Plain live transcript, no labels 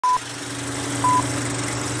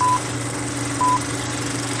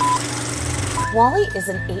Wally is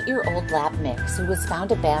an 8-year-old lab mix who was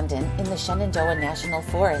found abandoned in the Shenandoah National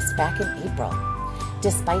Forest back in April.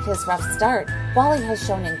 Despite his rough start, Wally has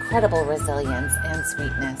shown incredible resilience and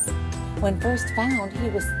sweetness. When first found, he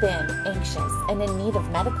was thin, anxious, and in need of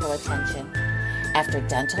medical attention. After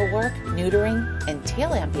dental work, neutering, and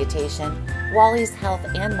tail amputation, Wally's health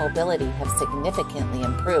and mobility have significantly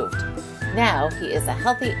improved. Now he is a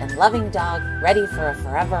healthy and loving dog ready for a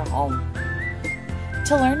forever home.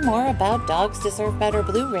 To learn more about Dogs Deserve Better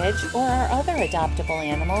Blue Ridge or our other adoptable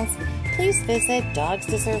animals, please visit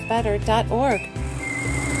dogsdeservebetter.org.